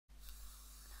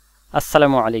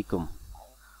আসসালামু আলাইকুম।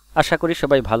 আশা করি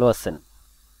সবাই ভালো আছেন।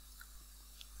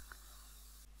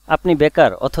 আপনি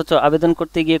বেকার, অথচ আবেদন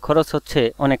করতে গিয়ে খরচ হচ্ছে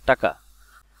অনেক টাকা,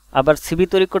 আবার সিভি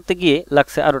তৈরি করতে গিয়ে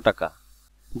লাগছে আরও টাকা,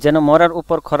 যেন মরার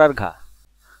উপর খরার ঘা।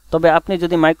 তবে আপনি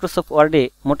যদি মাইক্রোসফট ওয়ার্ডে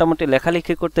মোটামুটি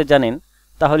লেখালেখি করতে জানেন,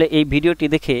 তাহলে এই ভিডিওটি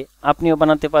দেখে আপনিও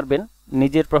বানাতে পারবেন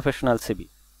নিজের প্রফেশনাল সিভি।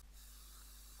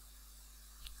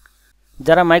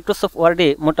 যারা মাইক্রোসফট ওয়ার্ডে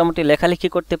মোটামুটি লেখালেখি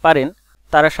করতে পারেন,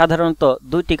 তারা সাধারণত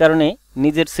দুইটি কারণে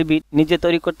নিজের সিভি নিজে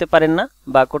তৈরি করতে পারেন না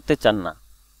বা করতে চান না।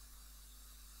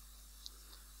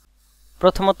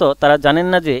 প্রথমত, তারা জানেন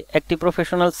না যে একটি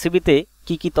প্রফেশনাল সিভিতে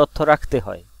কি কি তথ্য রাখতে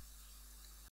হয়।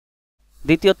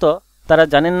 দ্বিতীয়ত, তারা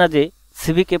জানেন না যে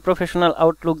সিভিকে প্রফেশনাল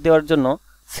আউটলুক দেওয়ার জন্য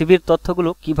সিভির তথ্যগুলো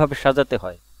কিভাবে সাজাতে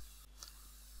হয়।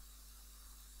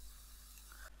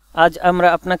 আজ আমরা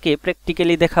আপনাকে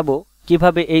প্র্যাকটিক্যালি দেখাবো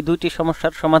কিভাবে এই দুইটি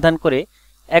সমস্যার সমাধান করে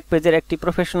এক পেজের একটি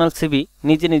প্রফেশনাল সিভি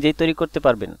নিজে নিজেই তৈরি করতে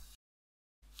পারবেন।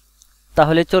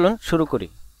 তাহলে চলুন শুরু করি।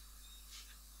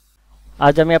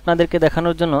 আজ আমি আপনাদেরকে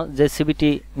দেখানোর জন্য যে সিভিটি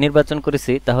নির্বাচন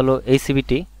করেছি তা হলো এই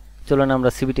সিভিটি। চলুন আমরা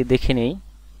সিভিটি দেখে নিই।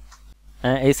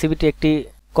 এই সিভিটি একটি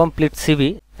কমপ্লিট সিভি।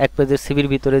 এক পেজের সিভির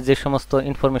ভিতরে যে সমস্ত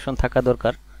ইনফরমেশন থাকা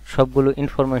দরকার সবগুলো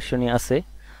ইনফরমেশনই আছে।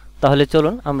 তাহলে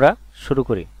চলুন আমরা শুরু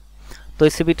করি। তো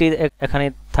এই সিভিটি এখানে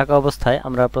থাকা অবস্থায়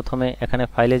আমরা প্রথমে এখানে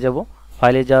ফাইলে যাব।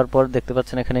 ফাইলে যাওয়ার পর দেখতে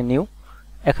পাচ্ছেন এখানে নিউ,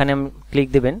 এখানে ক্লিক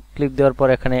দেবেন। ক্লিক দেওয়ার পর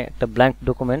এখানে একটা ব্ল্যাঙ্ক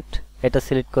ডকুমেন্ট, এটা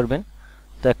সিলেক্ট করবেন।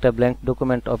 তো একটা ব্ল্যাঙ্ক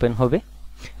ডকুমেন্ট ওপেন হবে।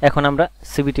 এখন আমরা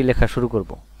সিভিটি লেখা শুরু করব।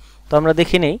 তো আমরা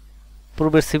দেখে নেই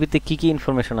পূর্বের সিভিতে কি কি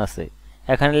ইনফরমেশন আছে।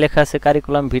 এখানে লেখা আছে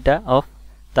কারিকুলাম ভিটা অফ,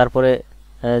 তারপরে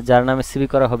যার নামে সিভি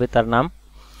করা হবে তার নাম।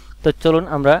 তো চলুন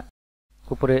আমরা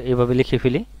উপরে এভাবে লিখে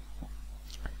ফেলি।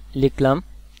 লিখলাম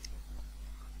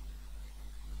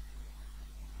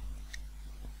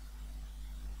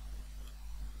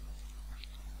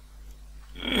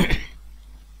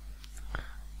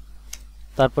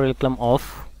তারপরে লিখলাম অফ,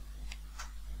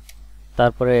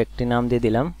 তারপরে একটি নাম দিয়ে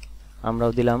দিলাম,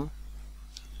 আমরাও দিলাম।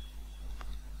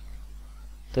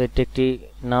 তো এটি একটি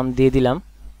নাম দিয়ে দিলাম।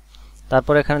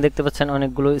 তারপর এখানে দেখতে পাচ্ছেন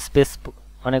অনেকগুলো স্পেস,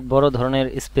 অনেক বড় ধরনের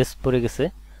স্পেস পড়ে গেছে।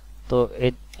 তো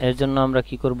এর জন্য আমরা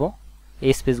কি করব,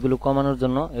 এই স্পেসগুলো কমানোর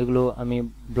জন্য এগুলো আমি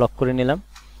ব্লক করে নিলাম।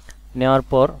 নেওয়ার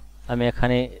পর আমি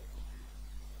এখানে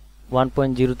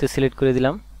 1.0-তে সিলেক্ট করে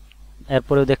দিলাম।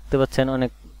 এরপরেও দেখতে পাচ্ছেন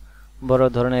অনেক বড়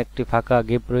ধরনের একটি ফাঁকা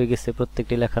গ্যাপ রয়ে গেছে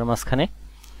প্রত্যেকটি লেখার মাঝখানে।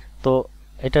 তো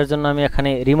এটার জন্য আমি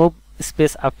এখানে রিমুভ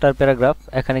স্পেস আফটার প্যারাগ্রাফ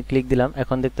এখানে ক্লিক দিলাম।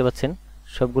 এখন দেখতে পাচ্ছেন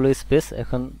সবগুলো স্পেস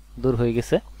এখন দূর হয়ে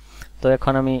গেছে। তো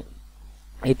এখন আমি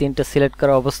এই তিনটা সিলেক্ট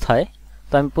করা অবস্থায়,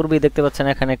 তো আমি পূর্বেই দেখতে পাচ্ছেন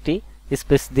এখানে একটি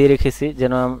স্পেস দিয়ে রেখেছি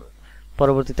যেন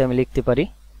পরবর্তীতে আমি লিখতে পারি।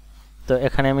 তো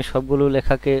এখানে আমি সবগুলো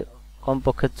লেখাকে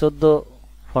কমপক্ষে 14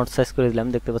 ফন্ট সাইজ করে দিলাম।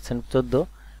 দেখতে পাচ্ছেন 14।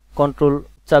 কন্ট্রোল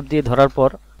চাপ দিয়ে ধরার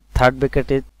পর থার্ড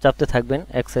ব্র্যাকেটে চাপতে থাকবেন,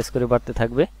 এক সাইজ করে বাড়তে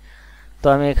থাকবে। তো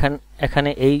আমি এখানে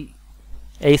এই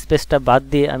স্পেসটা বাদ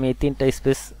দিয়ে আমি এই তিনটা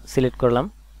স্পেস সিলেক্ট করলাম।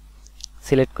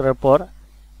 সিলেক্ট করার পর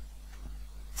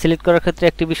সিলেক্ট করার ক্ষেত্রে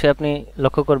একটি বিষয় আপনি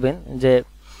লক্ষ্য করবেন যে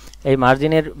এই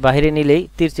মার্জিনের বাইরে নিলেই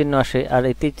তীর চিহ্ন আসে, আর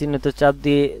এই তীর চিহ্নতে চাপ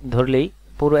দিয়ে ধরলেই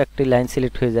পুরো একটি লাইন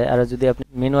সিলেক্ট হয়ে যায়। আর যদি আপনি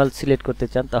ম্যানুয়াল সিলেক্ট করতে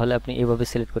চান তাহলে আপনি এভাবে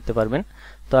সিলেক্ট করতে পারবেন।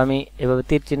 তো আমি এভাবে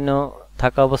তীর চিহ্ন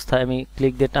থাকা অবস্থায় আমি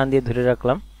ক্লিক দিয়ে টান দিয়ে ধরে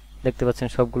রাখলাম। দেখতে পাচ্ছেন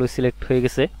সবগুলো সিলেক্ট হয়ে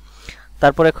গেছে।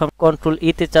 তারপর এখন কন্ট্রোল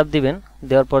তে চাপ দিবেন।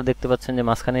 দেওয়ার পর দেখতে পাচ্ছেন যে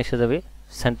মাঝখানে এসে যাবে,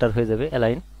 সেন্টার হয়ে যাবে,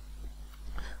 অ্যালাইন।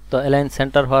 তো অ্যালাইন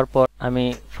সেন্টার হওয়ার পর আমি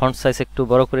ফন্ট সাইজ একটু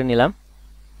বড় করে নিলাম।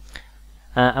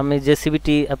 আমি যে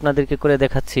সিভিটি আপনাদেরকে করে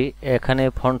দেখাচ্ছি এখানে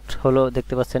ফন্ট হলো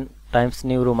দেখতে পাচ্ছেন টাইমস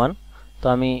নিউ রোমান। তো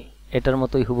আমি এটার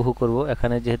মতোই হুবহু করব,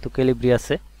 এখানে যেহেতু ক্যালিব্রি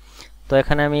আছে। তো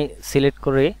এখানে আমি সিলেক্ট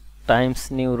করে টাইমস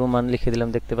নিউ রোমান লিখে দিলাম।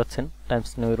 দেখতে পাচ্ছেন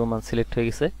টাইমস নিউ রোমান সিলেক্ট হয়ে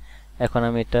গেছে। এখন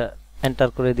আমি এটা এন্টার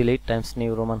করে দিলেই টাইমস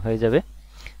নিউ রোমান হয়ে যাবে।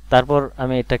 তারপর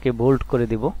আমি এটাকে বোল্ড করে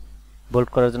দিব। বোল্ড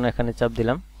করার জন্য এখানে চাপ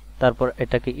দিলাম। তারপর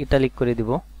এটাকে ইটালিক করে দিব,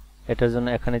 এটার জন্য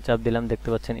এখানে চাপ দিলাম। দেখতে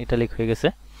পাচ্ছেন ইটালিক হয়ে গেছে।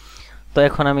 তো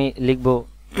এখন আমি লিখব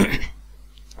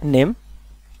নেম।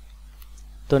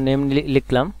 তো নেম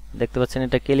লিখলাম। দেখতে পাচ্ছেন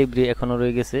এটা ক্যালিব্রি এখনো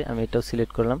রয়ে গেছে, আমি এটাও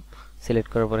সিলেক্ট করলাম। সিলেক্ট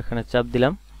করার পর এখানে চাপ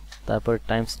দিলাম। তারপর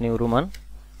টাইমস নিউ রোমান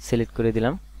সিলেক্ট করে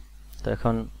দিলাম। তো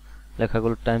এখন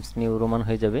লেখাগুলো টাইমস নিউ রোমান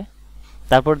হয়ে যাবে।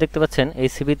 তারপর দেখতে পাচ্ছেন এই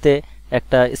সিভিতে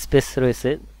একটা স্পেস রয়েছে।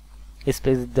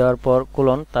 স্পেস দেওয়ার পর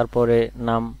কোলন, তারপরে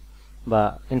নাম বা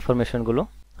ইনফরমেশনগুলো।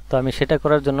 তো আমি সেটা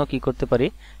করার জন্য কি করতে পারি,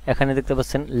 এখানে দেখতে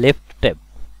পাচ্ছেন লেফট ট্যাব।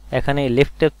 এখানে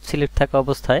লেফট ট্যাব সিলেক্ট থাকা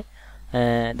অবস্থায়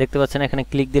দেখতে পাচ্ছেন এখানে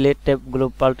ক্লিক দিলে ট্যাবগুলো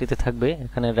পাল্টিতে থাকবে।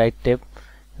 এখানে রাইট ট্যাব।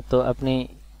 তো আপনি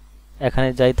এখানে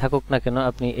যাই থাকুক না কেন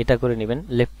আপনি এটা করে নেবেন,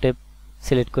 লেফট ট্যাব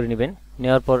সিলেক্ট করে নেবেন।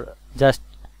 নেওয়ার পর জাস্ট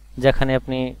যেখানে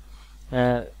আপনি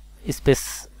স্পেস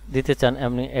দিতে চান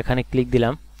আমি এখানে ক্লিক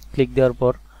দিলাম। ক্লিক দেওয়ার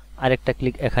পর আরেকটা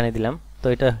ক্লিক এখানে দিলাম। তো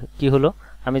এটা কি হলো,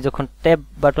 আমি যখন ট্যাব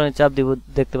বাটনে চাপ দিব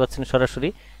দেখতে পাচ্ছেন সরাসরি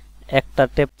একটা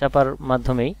ট্যাব চাপার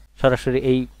মাধ্যমেই সরাসরি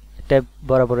এই ট্যাব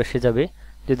বরাবর এসে যাবে।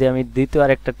 যদি আমি দ্বিতীয়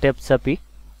আরেকটা ট্যাব চাপি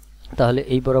তাহলে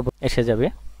এই বরাবর এসে যাবে।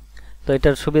 তো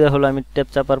এটার সুবিধা হলো আমি ট্যাব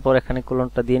চাপার পর এখানে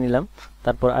কোলনটা দিয়ে নিলাম,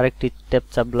 তারপর আরেকটি ট্যাব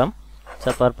চাপলাম,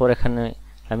 চাপার পর এখানে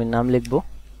আমি নাম লিখব।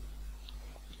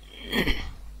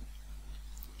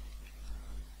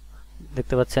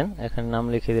 দেখতে পাচ্ছেন এখানে নাম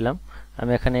লিখে দিলাম।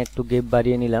 আমি এখানে একটু গেপ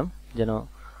বাড়িয়ে নিলাম যেন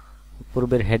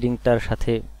পূর্বের হেডিংটার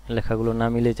সাথে লেখাগুলো না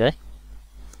মিলে যায়।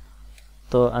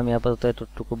 তো আমি আপাতত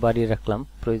এতটুকু বাড়িয়ে রাখলাম,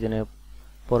 প্রয়োজনে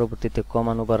পরবর্তীতে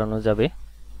কমানো বাড়ানো যাবে।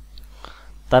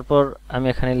 তারপর আমি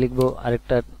এখানে লিখব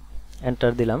আরেকটা,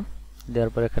 এন্টার দিলাম, দেওয়ার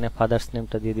পর এখানে ফাদার্স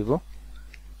নেমটা দিয়ে দিব।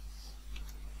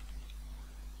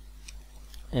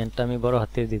 এন্টা আমি বড়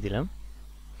হাতে দিয়ে দিলাম।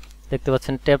 দেখতে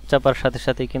পাচ্ছেন ট্যাব চাপার সাথে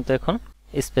সাথেই কিন্তু এখন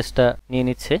স্পেসটা নিয়ে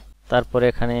নিচ্ছে। তারপরে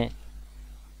এখানে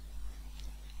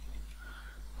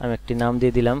আমি একটি নাম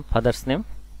দিয়ে দিলাম ফাদার্স নেম,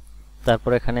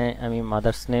 তারপর এখানে আমি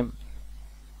মাদার্স নেম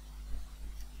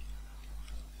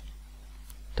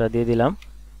টা দিয়ে দিলাম।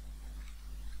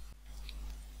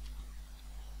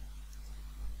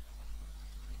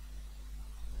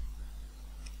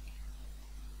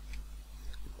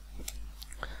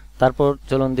 তারপর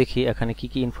চলুন দেখি এখানে কি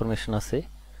কি ইনফরমেশন আছে।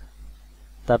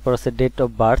 তারপর আছে date of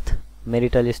birth,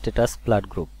 marital status, blood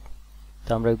group. তো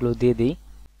আমরা এগুলো দিয়ে দিই।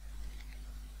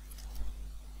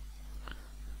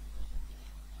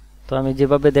 তো আমি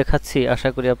যেভাবে দেখাচ্ছি আশা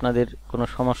করি আপনাদের কোনো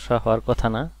সমস্যা হওয়ার কথা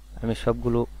না, আমি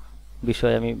সবগুলো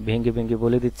বিষয় আমি ভেঙে ভেঙে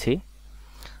বলে দিচ্ছি।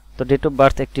 তো ডেট অফ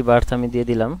বার্থ, একটি বার্থ আমি দিয়ে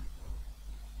দিলাম।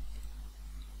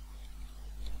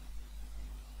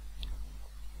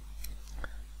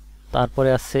 তারপরে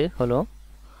আছে হলো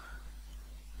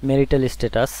ম্যারিটাল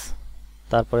স্ট্যাটাস,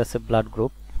 তারপরে আছে ব্লাড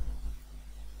গ্রুপ,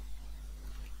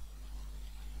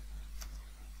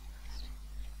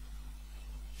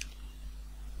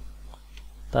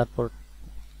 তারপর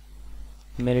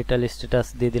ম্যারিটাল স্ট্যাটাস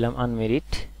দিয়ে দিলাম আনমেরিড,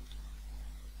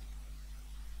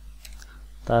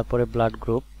 তারপরে ব্লাড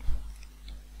গ্রুপ,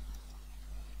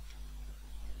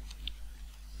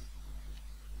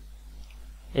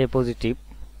 এ পজিটিভ,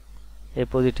 এ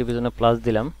পজিটিভের জন্য প্লাস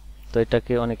দিলাম। তো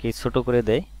এটাকে অনেকেই ছোট করে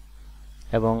দেয়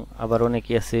এবং আবার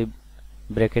অনেকেই আছে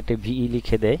ব্র্যাকেটে ভিই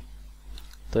লিখে দেয়।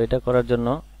 তো এটা করার জন্য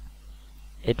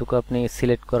এটুকু আপনি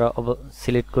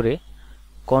সিলেক্ট করে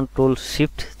কন্ট্রোল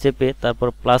শিফট চেপে তারপর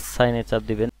প্লাস সাইনে চাপ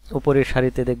দিবেন। উপরের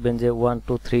সারিতে দেখবেন যে 1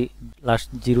 2 3 লাস্ট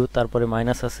 0, তারপরে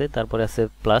মাইনাস আছে, তারপরে আছে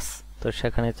প্লাস। তো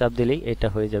সেখানে চাপ দিলেই এটা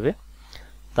হয়ে যাবে।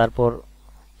 তারপর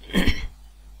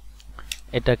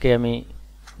এটাকে আমি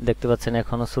দেখতে পাচ্ছেন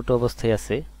এখনো ছোট অবস্থায়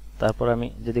আছে। তারপর আমি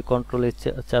যদি কন্ট্রোলের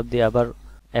চাপ দিয়ে আবার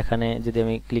এখানে যদি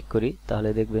আমি ক্লিক করি তাহলে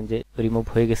দেখবেন যে রিমুভ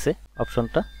হয়ে গেছে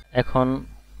অপশনটা। এখন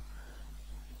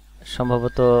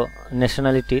সম্ভবত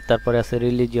ন্যাশনালিটি, তারপরে আছে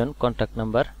রিলিজিয়ন, কন্ট্যাক্ট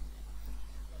নাম্বার,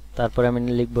 তারপরে আমি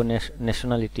লিখব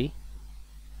ন্যাশনালিটি।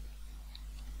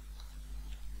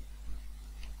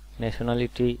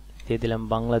 ন্যাশনালিটি দিয়ে দিলাম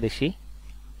বাংলাদেশি।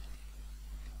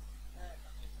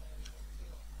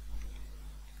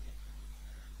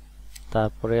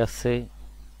 তারপরে আছে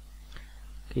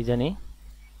কি জানি,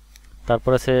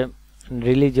 তারপর আছে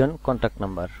রিলিজিয়ন, কন্ট্যাক্ট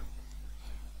নাম্বার।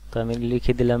 তো আমি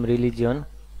লিখে দিলাম রিলিজিয়ন,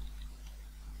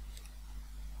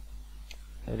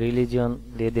 রিলিজিয়ন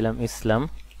দিয়ে দিলাম ইসলাম,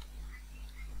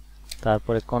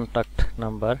 তারপরে কন্ট্যাক্ট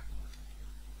নাম্বার।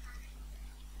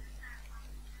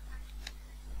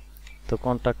 তো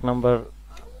কন্ট্যাক্ট নাম্বার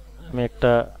আমি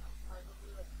একটা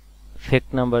ফেক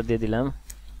নাম্বার দিয়ে দিলাম,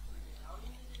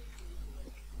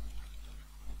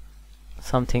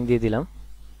 সামথিং দিয়ে দিলাম।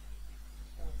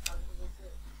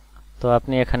 তো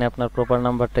আপনি এখানে আপনার প্রপার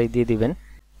নাম্বারটাই দিয়ে দিবেন।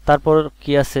 তারপর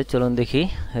কি আছে চলুন দেখি।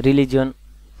 রিলিজিয়ন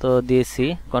তো দিয়েছি,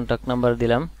 কন্ট্যাক্ট নাম্বার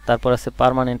দিলাম, তারপর আছে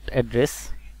পার্মানেন্ট অ্যাড্রেস।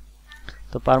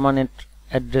 তো পার্মানেন্ট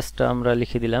অ্যাড্রেসটা আমরা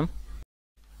লিখে দিলাম।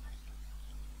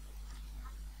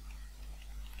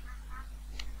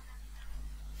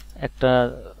 একটা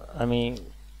আমি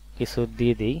কিছু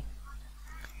দিয়ে দিই,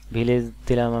 ভিলেজ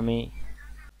দিলাম আমি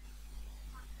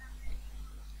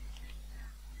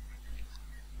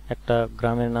একটা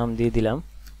গ্রামের নাম দিয়ে দিলাম।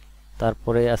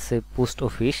 তারপরে আছে পোস্ট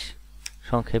অফিস,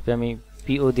 সংক্ষেপে আমি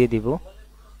পিও দিয়ে দিব,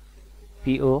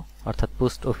 পিও অর্থাৎ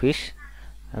পোস্ট অফিস।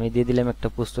 আমি দিয়ে দিলাম একটা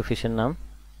পোস্ট অফিসের নাম।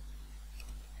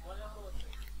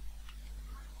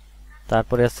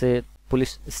 তারপরে আছে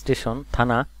পুলিশ স্টেশন,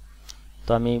 থানা। তো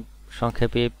আমি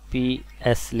সংক্ষেপে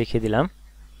পিএস লিখে দিলাম,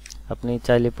 আপনি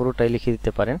চাইলে পুরোটাই লিখে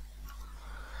দিতে পারেন।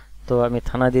 তো আমি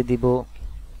থানা দিয়ে দিব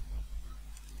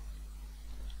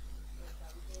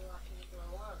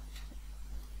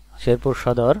শেরপুর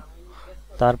সদর।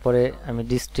 তারপরে আমি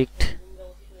ডিস্ট্রিক্ট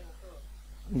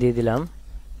দিয়ে দিলাম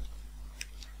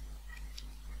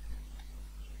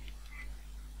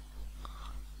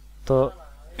তো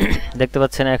দেখতে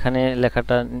পাচ্ছেন এখানে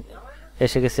লেখাটা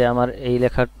এসে গেছে। আমার এই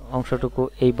লেখার অংশটুকু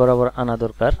এই বরাবর আনা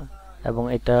দরকার এবং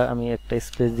এটা আমি একটা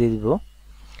স্পেস দিয়ে দিব।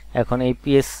 এখন এই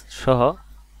পিএস সহ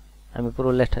আমি পুরো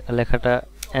লেখাটা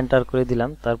এন্টার করে দিলাম,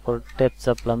 তারপর ট্যাব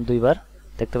চাপলাম দুইবার।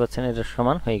 দেখতে পাচ্ছেন এটা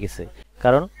সমান হয়ে গেছে।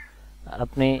 কারণ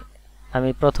আমি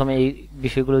প্রথমে এই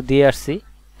বিষয়গুলো দিয়ে আসছি,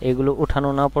 এগুলো উঠানো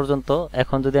না পর্যন্ত।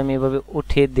 এখন যদি আমি এভাবে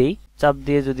উঠিয়ে দিই, চাপ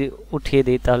দিয়ে যদি উঠিয়ে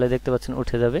দিই, তাহলে দেখতে পাচ্ছেন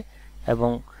উঠে যাবে এবং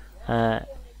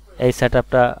এই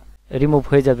সেটআপটা রিমুভ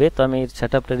হয়ে যাবে। তো আমি এই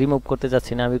সেটআপটা রিমুভ করতে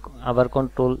যাচ্ছি না, আমি আবার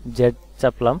কন্ট্রোল জেড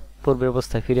চাপলাম, পূর্বের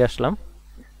অবস্থায় ফিরে আসলাম।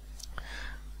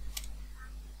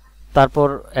 তারপর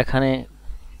এখানে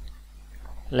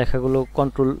লেখাগুলো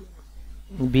কন্ট্রোল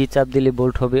বি চাপ দিলে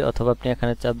বোল্ড হবে, অথবা আপনি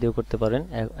এখানে চাপ দিয়েও করতে পারেন,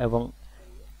 এবং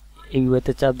এই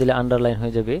ওয়েতে চাপ দিলে আন্ডারলাইন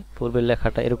হয়ে যাবে। পূর্বের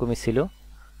লেখাটা এরকমই ছিল,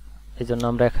 এই জন্য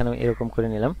আমরা এখানে এরকম করে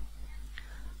নিলাম।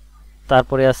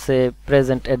 তারপরে আছে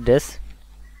প্রেজেন্ট অ্যাড্রেস।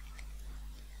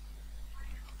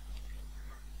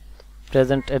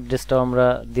 প্রেজেন্ট অ্যাড্রেসটাও আমরা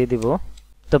দিয়ে দিব।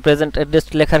 তো প্রেজেন্ট অ্যাড্রেস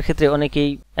লেখার ক্ষেত্রে অনেকেই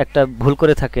একটা ভুল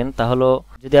করে থাকেন, তা হলো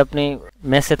যদি আপনি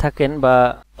মেসে থাকেন বা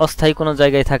অস্থায়ী কোনো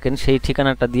জায়গায় থাকেন, সেই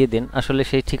ঠিকানাটা দিয়ে দিন। আসলে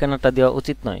সেই ঠিকানাটা দেওয়া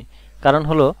উচিত নয়। কারণ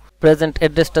হলো প্রেজেন্ট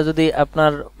অ্যাড্রেসটা যদি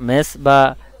আপনার মেস বা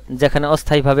যেখানে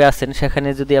অস্থায়ীভাবে আছেন সেখানে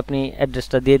যদি আপনি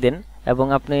অ্যাড্রেসটা দিয়ে দেন এবং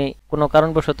আপনি কোনো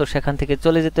কারণবশত সেখান থেকে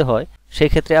চলে যেতে হয়, সেই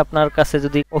ক্ষেত্রে আপনার কাছে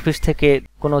যদি অফিস থেকে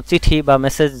কোনো চিঠি বা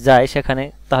মেসেজ যায় সেখানে,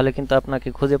 তাহলে কিন্তু আপনাকে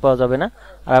খুঁজে পাওয়া যাবে না,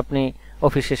 আর আপনি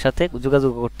অফিসের সাথে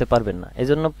যোগাযোগ করতে পারবেন না।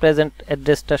 এজন্য প্রেজেন্ট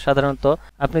অ্যাড্রেসটা সাধারণত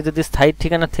আপনি যদি স্থায়ী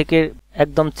ঠিকানা থেকে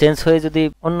একদম চেঞ্জ হয়ে যদি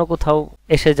অন্য কোথাও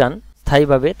এসে যান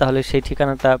স্থায়ীভাবে, তাহলে সেই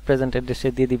ঠিকানাটা প্রেজেন্ট অ্যাড্রেসে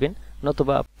দিয়ে দিবেন।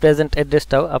 নতুবা প্রেজেন্ট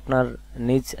অ্যাড্রেসটাও আপনার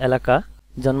নিজ এলাকা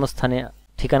জন্মস্থানে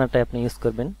ঠিকানাটাই আপনি ইউজ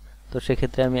করবেন। তো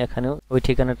সেক্ষেত্রে আমি এখানেও ওই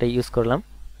ঠিকানাটাই ইউজ করলাম।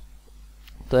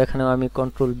 তো এখানেও আমি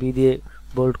কন্ট্রোল বি দিয়ে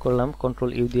বোল্ড করলাম,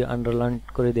 কন্ট্রোল ইউ দিয়ে আন্ডারলাইন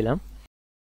করে দিলাম।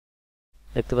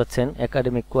 দেখতে পাচ্ছেন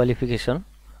একাডেমিক কোয়ালিফিকেশন।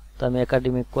 তো আমি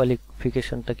একাডেমিক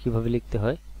কোয়ালিফিকেশনটা কিভাবে লিখতে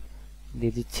হয়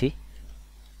দিয়ে দিচ্ছি।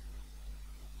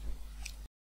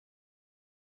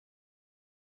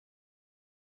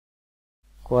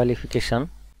 কোয়ালিফিকেশন,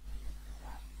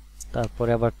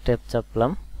 তারপরে আবার ট্যাব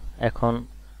চাপলাম। এখন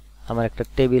আমার একটা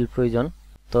টেবিল প্রয়োজন।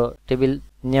 তো টেবিল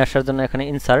নিয়ে আসার জন্য এখানে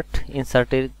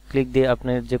ইনসার্টের ক্লিক দিয়ে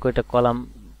আপনার যে কয়টা কলাম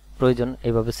প্রয়োজন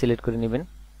এইভাবে সিলেক্ট করে নেবেন।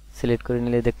 সিলেক্ট করে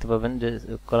নিলে দেখতে পাবেন যে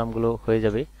কলামগুলো হয়ে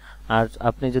যাবে। আর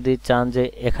আপনি যদি চান যে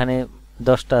এখানে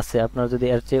 10টা আছে, আপনার যদি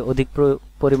এর চেয়ে অধিক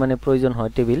পরিমাণে প্রয়োজন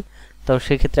হয় টেবিল, তো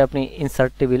সেক্ষেত্রে আপনি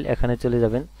ইনসার্ট টেবিল এখানে চলে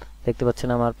যাবেন। দেখতে পাচ্ছেন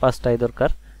আমার 5টাই দরকার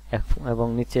এবং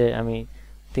নিচে আমি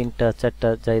 3টা 4টা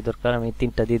যাই দরকার, আমি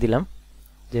 3টা দিয়ে দিলাম,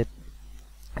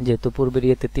 যেহেতু পূর্বের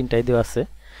ইয়েতে 3টাই দেওয়া আছে।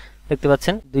 দেখতে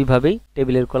পাচ্ছেন দুইভাবেই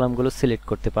টেবিলের কলামগুলো সিলেক্ট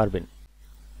করতে পারবেন।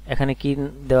 এখানে কি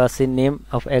দেওয়া আছে, name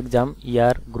of exam,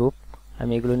 year, group.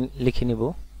 আমি এগুলো লিখে নিব।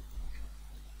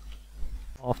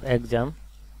 অফ এক্সাম,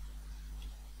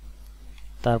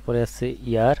 তারপরে আছে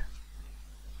ইয়ার।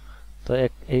 তো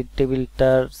এই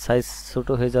টেবিলটার সাইজ ছোট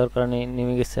হয়ে যাওয়ার কারণে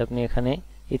নেমে গেছে। আপনি এখানে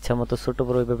ইচ্ছা মতো ছোট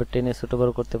বড় এইভাবে টেনে ছোট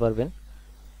বড় করতে পারবেন,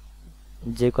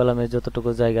 যে কলামের যতটুকু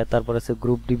জায়গা। তারপর আছে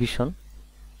গ্রুপ ডিভিশন।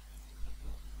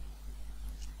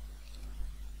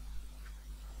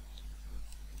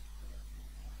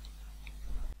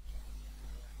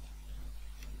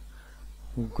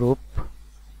 গ্রুপ,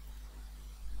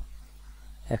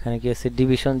 এখানে কি আছে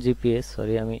ডিভিশন জিপিএ,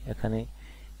 সরি আমি এখানে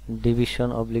ডিভিশন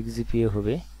অবলিক জিপিএ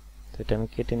হবে। তো এটা আমি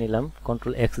কেটে নিলাম,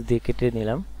 কন্ট্রোল এক্স দিয়ে কেটে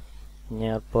নিলাম।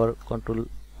 নেওয়ার পর কন্ট্রোল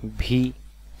ভি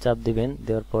চাপ দিবেন,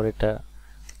 দেওয়ার পর এটা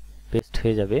পেস্ট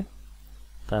হয়ে যাবে।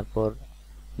 তারপর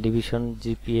ডিভিশন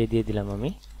জিপিএ দিয়ে দিলাম আমি।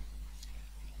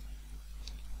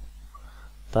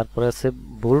 তারপর আছে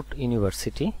বোল্ট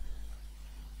ইউনিভার্সিটি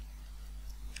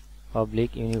অবলিক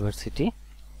ইউনিভার্সিটি।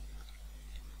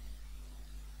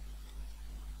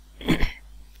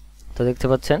 তো দেখতে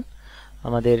পাচ্ছেন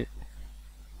আমাদের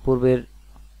পূর্বের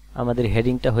আমাদের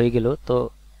হেডিংটা হয়ে গেল। তো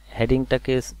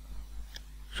হেডিংটাকে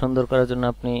সুন্দর করার জন্য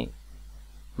আপনি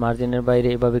মার্জিনের বাইরে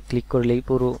এভাবে ক্লিক করলেই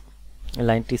পুরো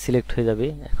লাইনটি সিলেক্ট হয়ে যাবে।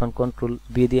 এখন কন্ট্রোল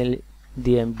বি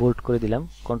দিয়ে আমি বোল্ড করে দিলাম,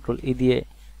 কন্ট্রোল ই দিয়ে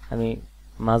আমি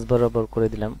মাঝ বরাবর করে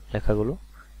দিলাম লেখাগুলো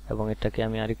এবং এটাকে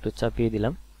আমি আরেকটু চাপিয়ে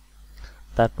দিলাম।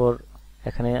 তারপর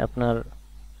এখানে আপনার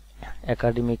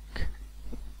একাডেমিক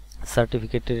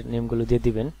সার্টিফিকেটের নেমগুলো দিয়ে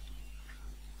দিবেন।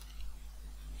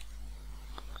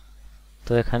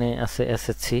 তো এখানে আছে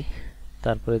এসএসসি,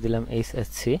 তারপরে দিলাম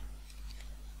এইচএসসি।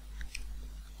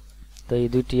 তো এই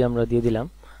দুইটি আমরা দিয়ে দিলাম।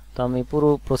 তো আমি পুরো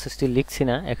প্রসেসটি লিখছি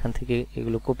না, এখান থেকে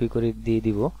এগুলো কপি করে দিয়ে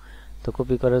দিব। তো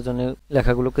কপি করার জন্য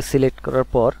লেখাগুলোকে সিলেক্ট করার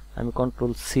পর আমি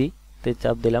কন্ট্রোল সি তে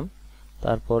চাপ দিলাম।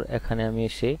 তারপর এখানে আমি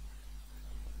এসে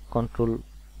কন্ট্রোল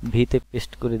ভি তে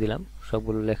পেস্ট করে দিলাম,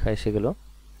 সবগুলো লেখা এসে গেল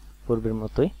পূর্বের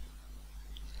মতোই।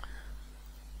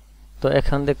 তো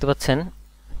এখন দেখতে পাচ্ছেন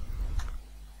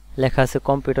লেখা আছে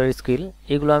কম্পিউটার স্কিল।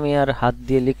 এগুলো আমি আর হাত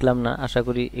দিয়ে লিখলাম না, আশা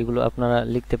করি এগুলো আপনারা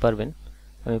লিখতে পারবেন।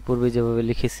 আমি পূর্বে যেভাবে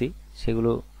লিখেছি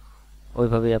সেগুলো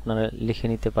ওইভাবেই আপনারা লিখে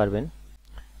নিতে পারবেন।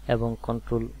 এবং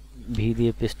কন্ট্রোল ভি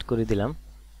দিয়ে পেস্ট করে দিলাম।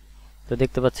 তো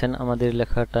দেখতে পাচ্ছেন আমাদের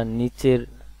লেখাটা নিচের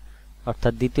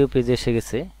অর্থাৎ দ্বিতীয় পেজে এসে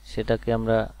গেছে, সেটাকে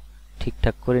আমরা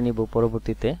ঠিকঠাক করে নিব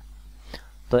পরবর্তীতে।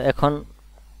 তো এখন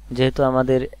যেহেতু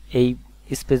আমাদের এই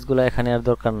স্পেসগুলো এখানে আর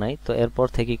দরকার নাই, তো এরপর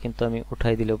থেকে কিন্তু আমি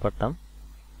উঠাই দিলেও পারতাম।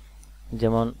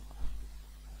 যেমন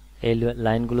এই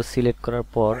লাইনগুলো সিলেক্ট করার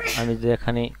পর আমি যদি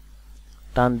এখানে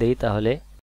টান দেই তাহলে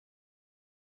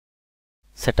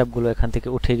সেটআপগুলো এখান থেকে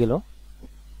উঠে গেল।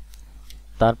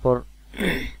 তারপর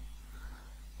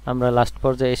আমরা লাস্ট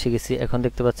পর্যায়ে এসে গেছি। এখন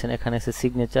দেখতে পাচ্ছেন এখানে আছে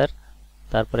সিগনেচার,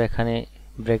 তারপরে এখানে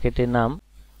ব্র্যাকেটের নাম,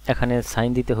 এখানে সাইন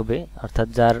দিতে হবে, অর্থাৎ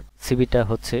যার সিভিটা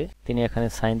হচ্ছে তিনি এখানে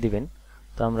সাইন দিবেন।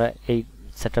 তো আমরা এই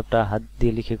সেটআপটা হাত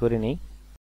দিয়ে লিখে করে নেই।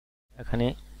 এখানে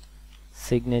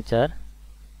সিগনেচার,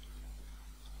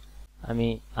 আমি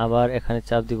আবার এখানে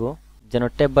চাপ দিব যেন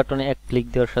ট্যাব বাটনে এক ক্লিক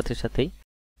দেওয়ার সাথে সাথেই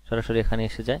সরাসরি এখানে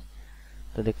এসে যায়।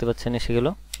 তো দেখতে পাচ্ছেন এসে গেল।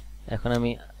 এখন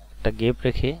আমি একটা গ্যাপ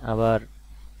রেখে আবার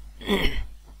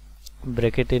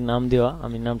ব্র্যাকেটের নাম দেওয়া,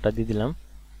 আমি নামটা দিয়ে দিলাম।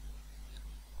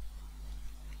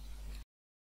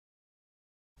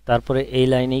 তারপরে এই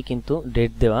লাইনেই কিন্তু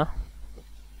ডেট দেওয়া,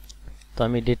 তো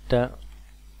আমি ডেটটা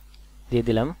দিয়ে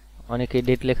দিলাম। অনেকে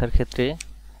ডেট লেখার ক্ষেত্রে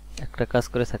একটা কাজ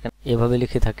করে থাকেন, এভাবে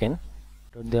লিখে থাকেন,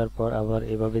 ডট দেওয়ার পর আবার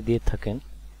এভাবে দিয়ে থাকেন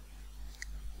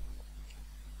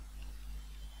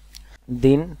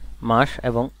দিন, মাস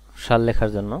এবং সাল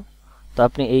লেখার জন্য। তো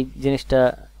আপনি এই জিনিসটা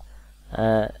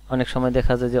অনেক সময়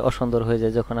দেখা যায় যে অসুন্দর হয়ে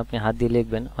যায়, যখন আপনি হাত দিয়ে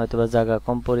লিখবেন হয়তোবা জায়গা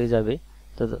কম পড়ে যাবে,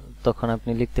 তো তখন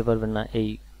আপনি লিখতে পারবেন না এই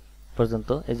পর্যন্ত।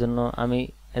 এজন্য আমি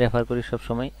রেফার করি সব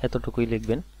সময় এতটুকুই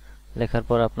লিখবেন, লেখার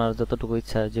পর আপনার যতটুকু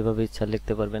ইচ্ছা যেভাবে ইচ্ছা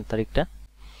লিখতে পারবেন তারিখটা।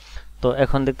 তো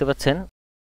এখন দেখতে পাচ্ছেন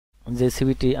যে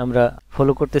সিভিটি আমরা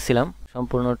ফলো করতেছিলাম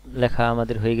সম্পূর্ণ লেখা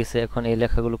আমাদের হয়ে গেছে। এখন এই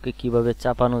লেখাগুলোকে কিভাবে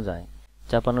চাপানো যায়,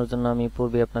 চাপানোর জন্য আমি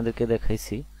পূর্বে আপনাদেরকে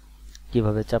দেখাইছি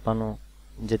কিভাবে চাপানো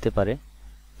যেতে পারে।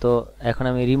 তো এখন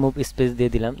আমি রিমুভ স্পেস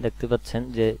দিয়ে দিলাম। দেখতে পাচ্ছেন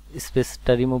যে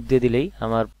স্পেসটা রিমুভ দিয়ে দিলেই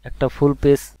আমার একটা ফুল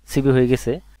পেজ সিভি হয়ে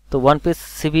গেছে। তো ওয়ান পেজ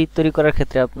সিভি তৈরি করার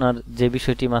ক্ষেত্রে আপনার যে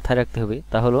বিষয়টি মাথায় রাখতে হবে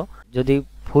তা হলো, যদি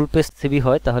ফুল পেজ সিভি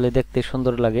হয় তাহলে দেখতে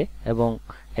সুন্দর লাগে এবং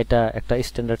এটা একটা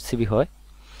স্ট্যান্ডার্ড সিভি হয়।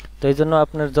 তো এই জন্য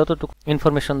আপনার যতটুকু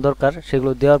ইনফরমেশন দরকার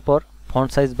সেগুলো দেওয়ার পর ফন্ট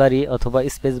সাইজ বাড়িয়ে অথবা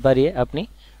স্পেস বাড়িয়ে আপনি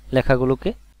লেখাগুলোকে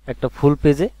একটা ফুল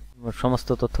পেজে সমস্ত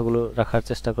তথ্যগুলো রাখার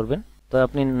চেষ্টা করবেন। তো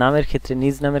আপনি নামের ক্ষেত্রে,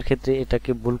 নিজ নামের ক্ষেত্রে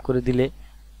এটাকে বোল্ড করে দিলে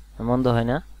মন্দ হয়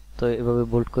না, তো এভাবে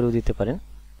বোল্ড করেও দিতে পারেন।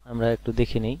 আমরা একটু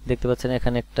দেখে নিই। দেখতে পাচ্ছেন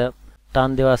এখানে একটা টান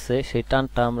দেওয়া আছে, সেই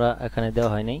টানটা আমরা এখানে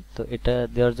দেওয়া হয়নি। তো এটা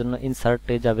দেওয়ার জন্য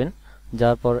ইনসার্টে যাবেন,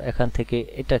 যাওয়ার পর এখান থেকে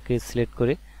এটাকে সিলেক্ট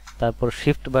করে তারপর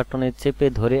শিফট বাটনে চেপে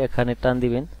ধরে এখানে টান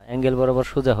দিবেন, অ্যাঙ্গেল বরাবর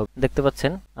সোজা হবে। দেখতে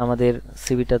পাচ্ছেন আমাদের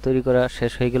সিভিটা তৈরি করা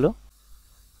শেষ হয়ে গেল।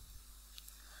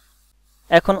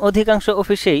 এখন অধিকাংশ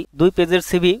অফিসেই 2 পেজের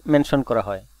সিভি মেনশন করা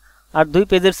হয়, আর 2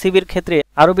 পেজের সিভির ক্ষেত্রে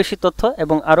আরও বেশি তথ্য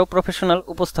এবং আরও প্রফেশনাল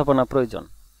উপস্থাপনা প্রয়োজন।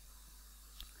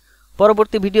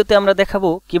 পরবর্তী ভিডিওতে আমরা দেখাবো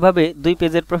কিভাবে 2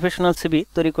 পেজের প্রফেশনাল সিভি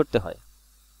তৈরি করতে হয়।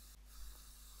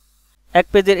 1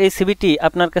 পেজের এই সিভিটি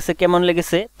আপনার কাছে কেমন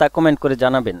লেগেছে তা কমেন্ট করে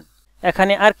জানাবেন।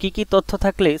 এখানে আর কি কি তথ্য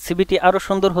থাকলে সিভিটি আরও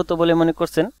সুন্দর হতো বলে মনে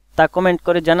করছেন তা কমেন্ট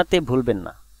করে জানাতে ভুলবেন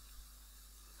না।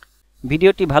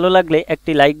 ভিডিওটি ভালো লাগলে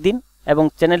একটি লাইক দিন এবং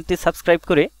চ্যানেলটি সাবস্ক্রাইব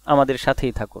করে আমাদের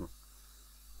সাথেই থাকুন।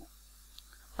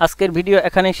 আজকের ভিডিও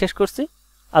এখানেই শেষ করছি।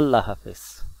 আল্লাহ হাফেজ।